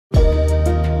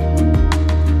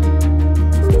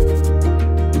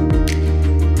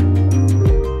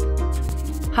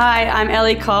Hi, I'm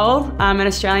Ellie Cole. I'm an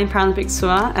Australian Paralympic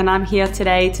swimmer and I'm here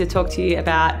today to talk to you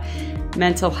about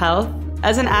mental health.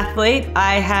 As an athlete,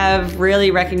 I have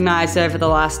really recognised over the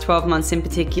last 12 months in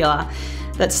particular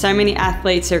that so many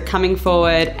athletes are coming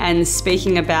forward and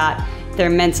speaking about their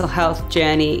mental health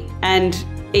journey, and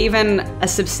even a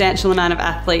substantial amount of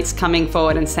athletes coming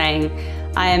forward and saying,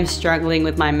 I am struggling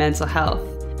with my mental health.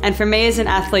 And for me as an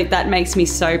athlete, that makes me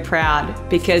so proud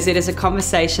because it is a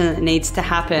conversation that needs to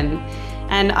happen.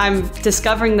 And I'm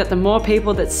discovering that the more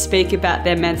people that speak about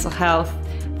their mental health,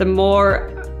 the more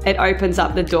it opens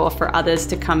up the door for others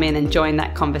to come in and join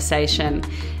that conversation.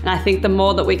 And I think the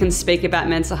more that we can speak about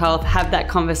mental health, have that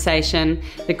conversation,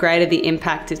 the greater the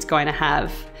impact it's going to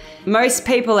have. Most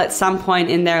people at some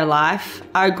point in their life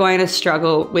are going to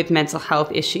struggle with mental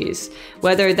health issues,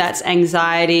 whether that's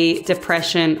anxiety,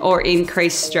 depression, or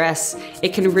increased stress.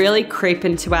 It can really creep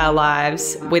into our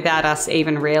lives without us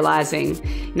even realizing.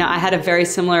 You know, I had a very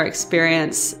similar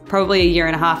experience probably a year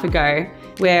and a half ago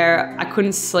where I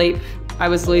couldn't sleep. I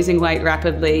was losing weight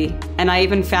rapidly, and I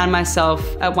even found myself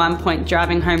at one point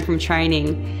driving home from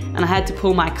training and I had to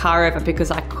pull my car over because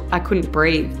I couldn't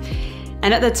breathe.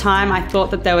 And at the time I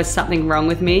thought that there was something wrong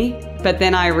with me, but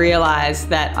then I realized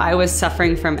that I was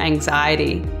suffering from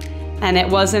anxiety. And it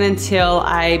wasn't until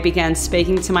I began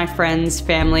speaking to my friends,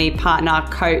 family, partner,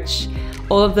 coach,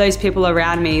 all of those people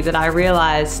around me, that I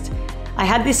realized I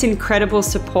had this incredible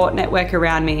support network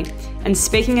around me. And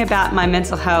speaking about my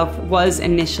mental health was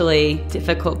initially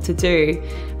difficult to do,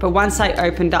 but once I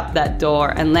opened up that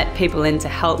door and let people in to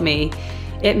help me,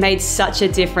 it made such a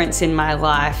difference in my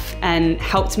life and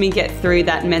helped me get through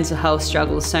that mental health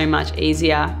struggle so much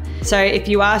easier. So if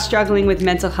you are struggling with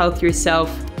mental health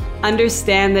yourself,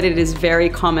 understand that it is very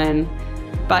common,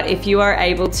 but if you are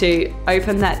able to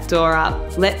open that door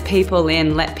up, let people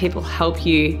in, let people help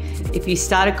you, if you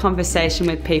start a conversation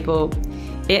with people,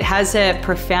 it has a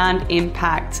profound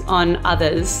impact on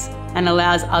others and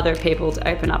allows other people to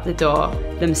open up the door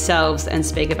themselves and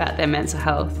speak about their mental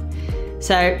health.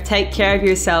 So take care of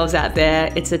yourselves out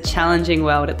there. It's a challenging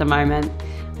world at the moment.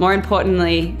 More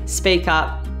importantly, speak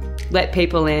up, let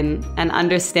people in, and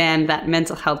understand that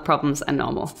mental health problems are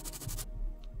normal.